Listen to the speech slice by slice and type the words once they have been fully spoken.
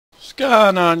What's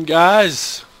going on,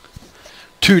 guys?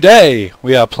 Today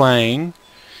we are playing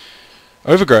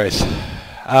Overgrowth.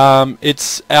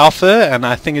 It's alpha, and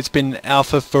I think it's been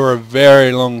alpha for a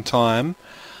very long time.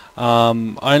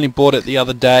 I only bought it the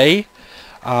other day,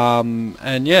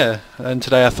 and yeah, and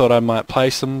today I thought I might play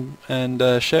some and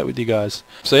share it with you guys.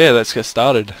 So yeah, let's get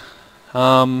started.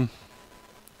 So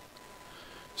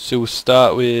we'll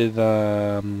start with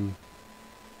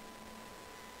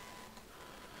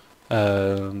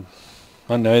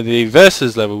I know the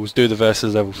versus level. We'll do the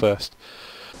versus level first.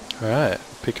 Alright,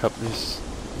 pick up this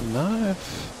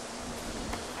knife.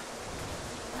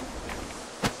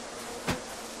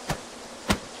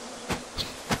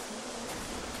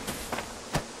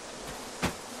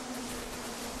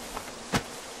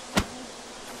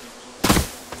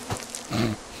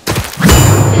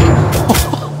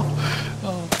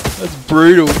 Oh, that's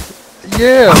brutal.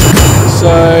 Yeah!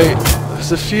 So,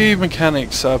 there's a few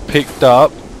mechanics I've picked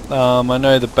up. I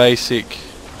know the basic,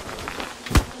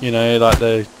 you know, like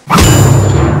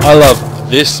I love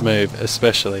this move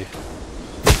especially.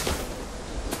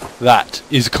 That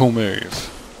is a cool move,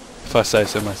 if I say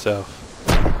so myself.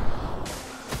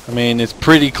 I mean, it's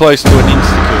pretty close to an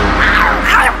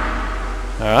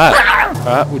insta-kill.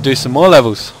 Alright, we'll do some more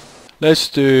levels. Let's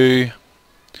do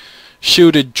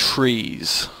shielded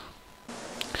trees.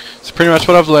 So pretty much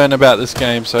what I've learned about this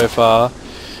game so far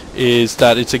is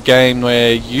that it's a game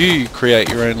where you create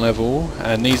your own level,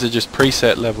 and these are just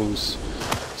preset levels.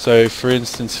 So for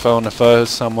instance, if I want to follow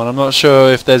someone, I'm not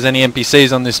sure if there's any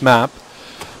NPCs on this map,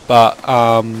 but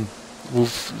we'll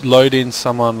load in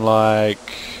someone like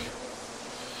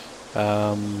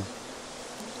a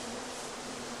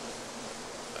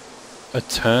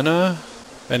Turner.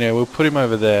 Anyway, we'll put him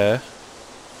over there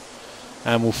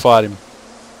and we'll fight him.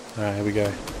 Alright, here we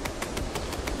go.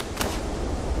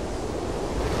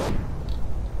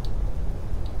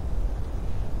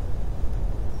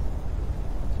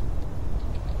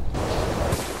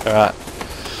 Alright,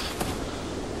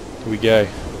 here we go.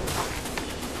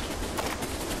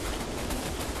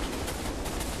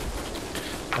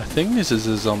 I think this is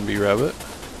a zombie rabbit.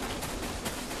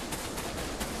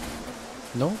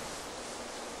 No?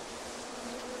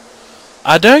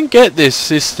 I don't get this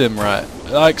system right.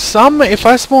 Like some, if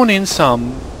I spawn in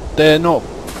some, they're not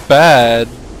bad.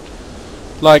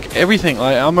 Like everything,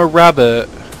 like I'm a rabbit.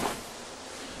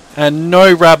 And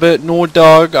no rabbit nor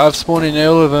dog, I've spawned in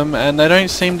all of them and they don't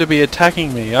seem to be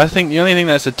attacking me. I think the only thing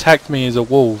that's attacked me is a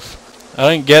wolf. I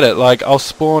don't get it, like I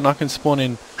can spawn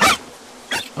in...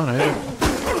 Oh no.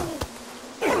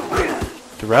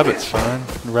 The rabbit's fine.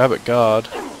 The rabbit guard.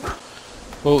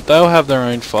 Well, they'll have their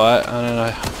own fight. I don't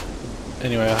know.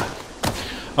 Anyway,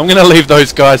 I'm gonna leave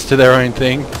those guys to their own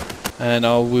thing. And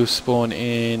will spawn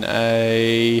in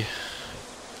a...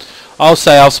 I'll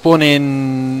spawn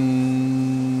in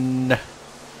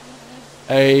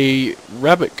a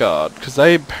rabbit guard, because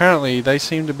they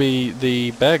seem to be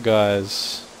the bad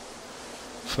guys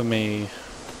for me.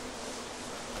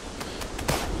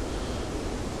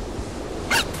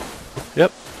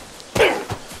 Yep.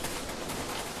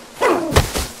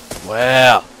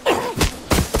 Wow.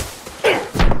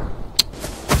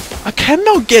 I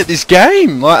cannot get this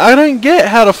game. Like, I don't get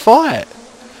how to fight.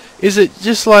 Is it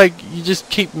just like you just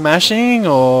keep mashing,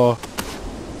 or...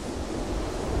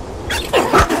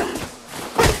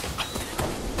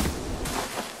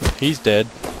 He's dead.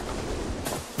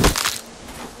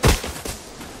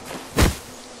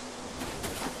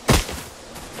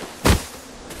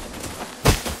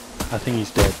 I think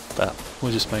he's dead, but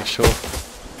we'll just make sure.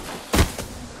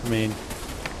 I mean,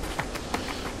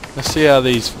 let's see how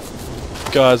these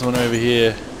guys went over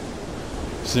here.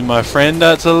 Is it my friend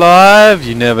that's alive?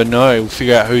 You never know. We'll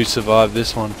figure out who survived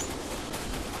this one.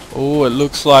 Oh, it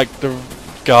looks like the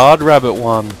guard rabbit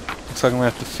one. Looks like I'm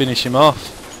going to have to finish him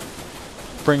off.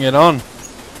 Bring it on.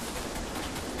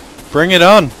 Bring it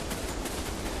on.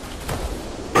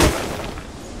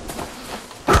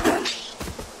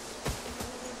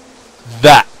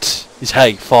 That is how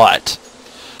you fight.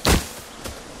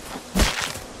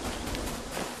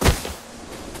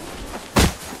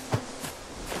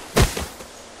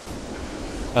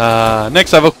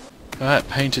 Next level. Alright,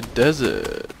 painted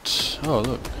desert. Oh,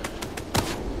 look.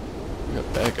 We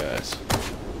got bad guys.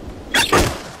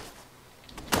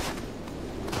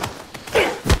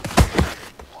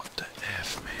 What the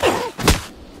F, man?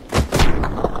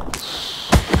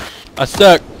 I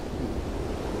stuck.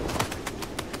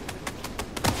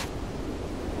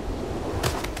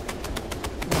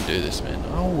 Do this, man.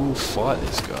 I will fight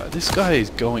this guy. This guy is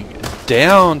going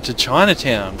down to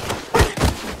Chinatown.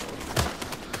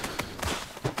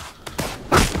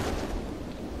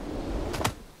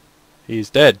 He's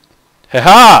dead.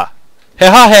 Ha-ha!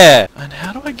 Ha-ha! And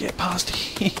how do I get past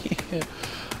here?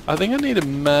 I think I need a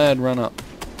mad run up.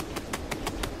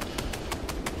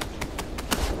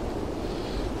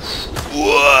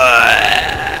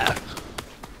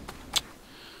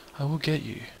 I will get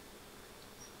you.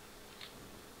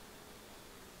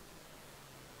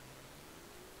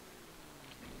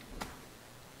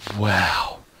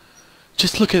 Wow.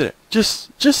 Just look at it. Just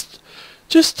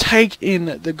take in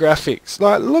the graphics.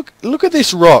 Like look at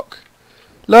this rock.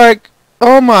 Like,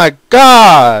 oh my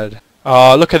god.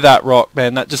 Oh, look at that rock,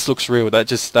 man. That just looks real. That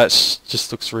just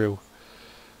looks real.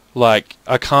 Like,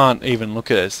 I can't even look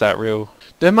at it. It's that real.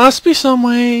 There must be some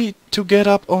way to get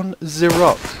up on the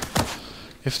rock.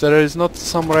 If there is not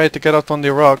some way to get up on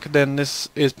the rock, then this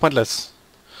is pointless.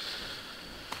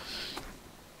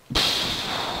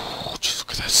 Just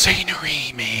look at that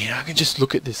scenery, man. I can just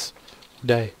look at this all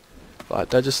day.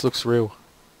 Like, that just looks real.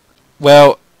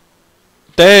 Well,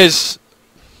 there's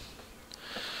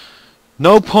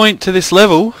no point to this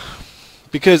level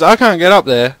because I can't get up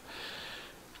there.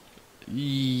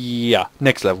 Yeah,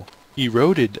 next level.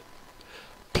 Eroded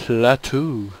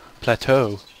plateau. I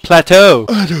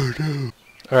don't know.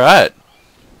 Alright.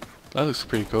 That looks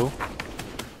pretty cool.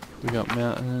 We got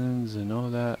mountains and all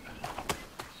that.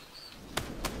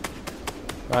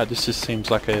 Right, this just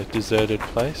seems like a deserted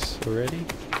place already.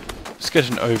 Let's get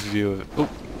an overview of it. Oh.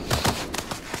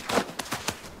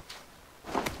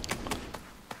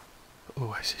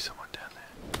 Oh, I see someone down there.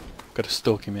 Gotta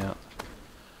stalk him out.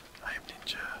 I am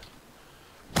ninja.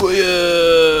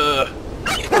 Booyah!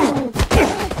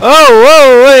 Oh,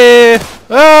 whoa, hey!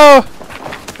 Oh!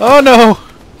 Oh no!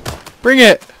 Bring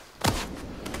it!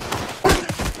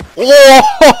 Oh!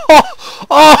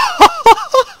 Oh!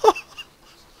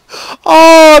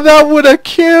 Oh, that would have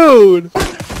killed!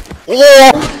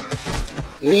 Oh!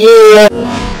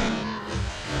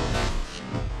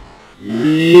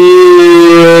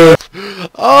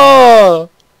 Oh!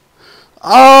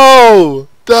 Oh!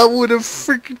 That would have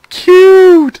freaking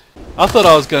killed! I thought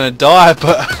I was gonna die,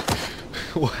 but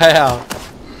wow.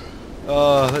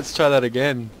 Oh, let's try that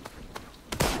again.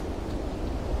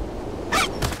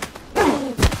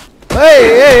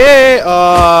 Hey!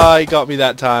 Oh, he got me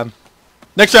that time.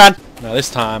 Next round! No, this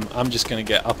time I'm just gonna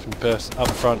get up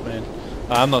front, man.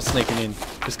 I'm not sneaking in.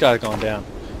 This guy's gone down.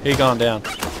 He gone down.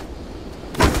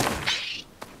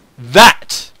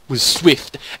 That was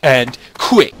swift and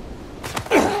quick.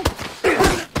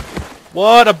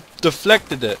 What? I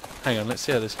deflected it. Hang on, let's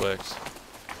see how this works.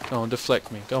 Go on,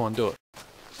 deflect me. Go on, do it.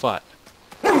 Fight.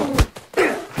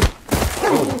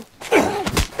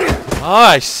 Oh,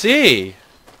 I see.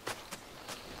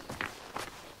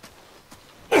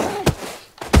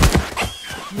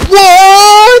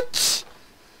 What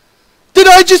did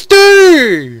I just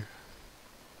do?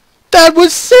 That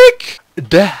was sick.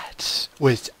 That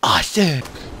was awesome.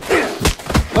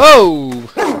 Oh,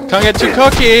 can't get too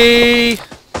cocky.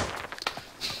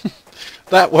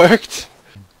 That worked.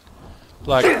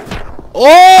 Like,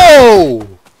 oh,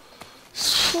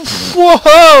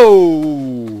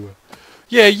 whoa.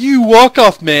 Yeah, you walk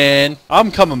off, man.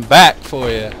 I'm coming back for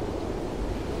you.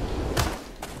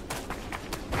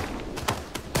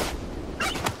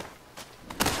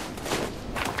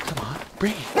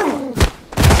 Bring it.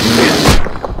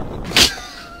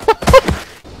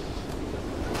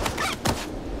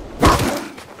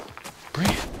 Bring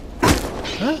it.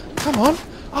 Huh? Come on.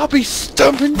 I'll be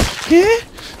stumping here.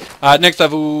 Next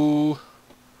level.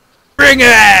 Bring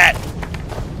it!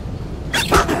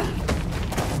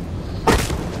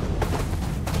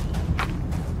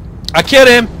 I killed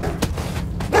him.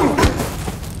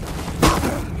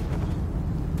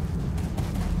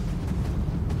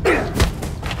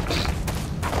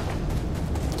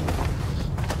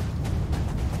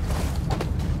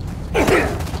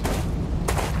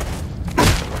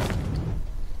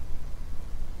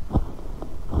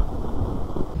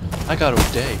 I got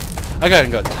all day. I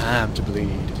ain't got time to bleed.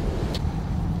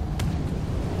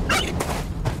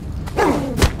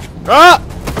 Ah!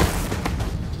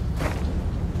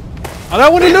 I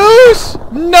don't want to lose!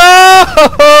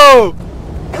 No!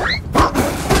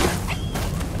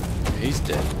 He's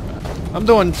dead. I'm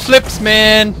doing flips,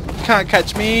 man. You can't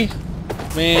catch me.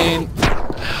 Man.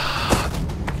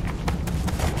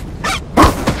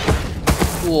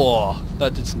 Whoa,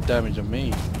 that did some damage on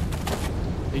me.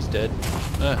 He's dead.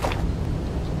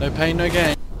 No pain, no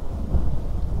gain.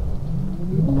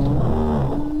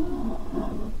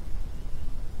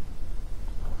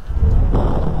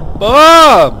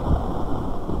 Boom!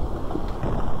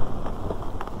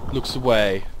 Looks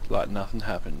away like nothing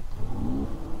happened.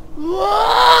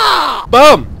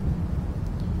 Boom!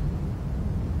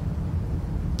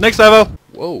 Next level!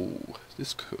 Whoa.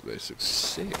 This looks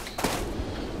sick.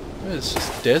 Oh, it's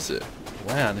just desert.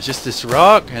 Wow, and there's just this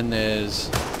rock, and there's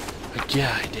a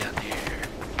guy down there.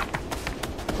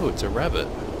 Oh, it's a rabbit.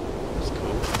 That's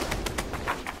cool.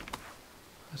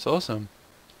 That's awesome.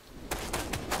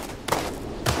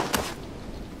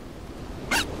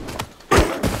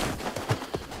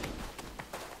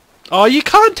 Oh, you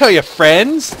can't tell your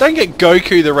friends. Don't get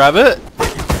Goku the rabbit.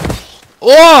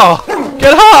 Oh,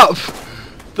 get up!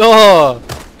 Oh.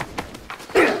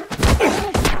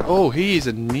 Oh, he is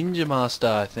a ninja master,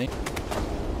 I think.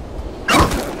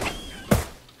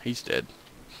 He's dead.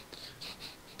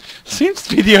 Seems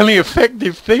to be the only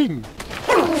effective thing.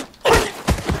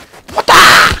 What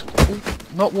the?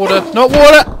 Not water, not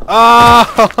water!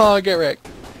 Ah, get wrecked.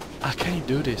 I can't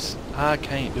do this. I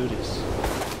can't do this.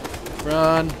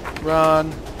 Run,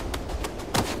 run.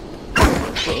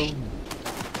 Boom.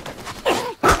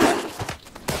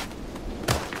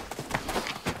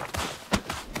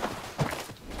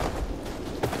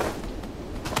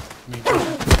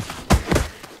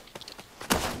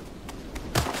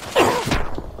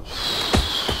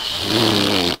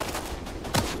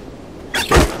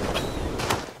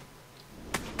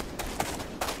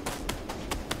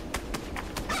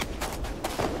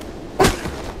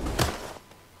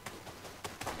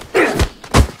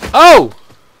 Oh!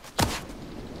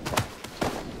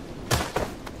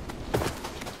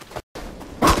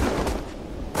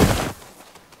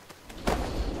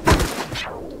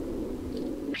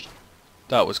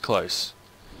 That was close.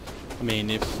 I mean,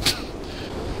 if...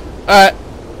 Alright.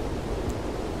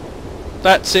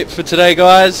 That's it for today,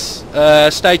 guys.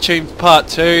 Stay tuned for part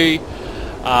 2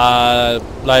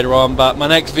 later on, but my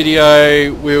next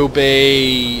video will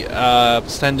be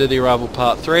Standard the Arrival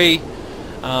part 3.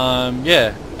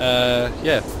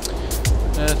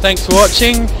 Thanks for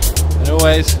watching, and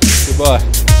always,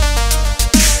 goodbye.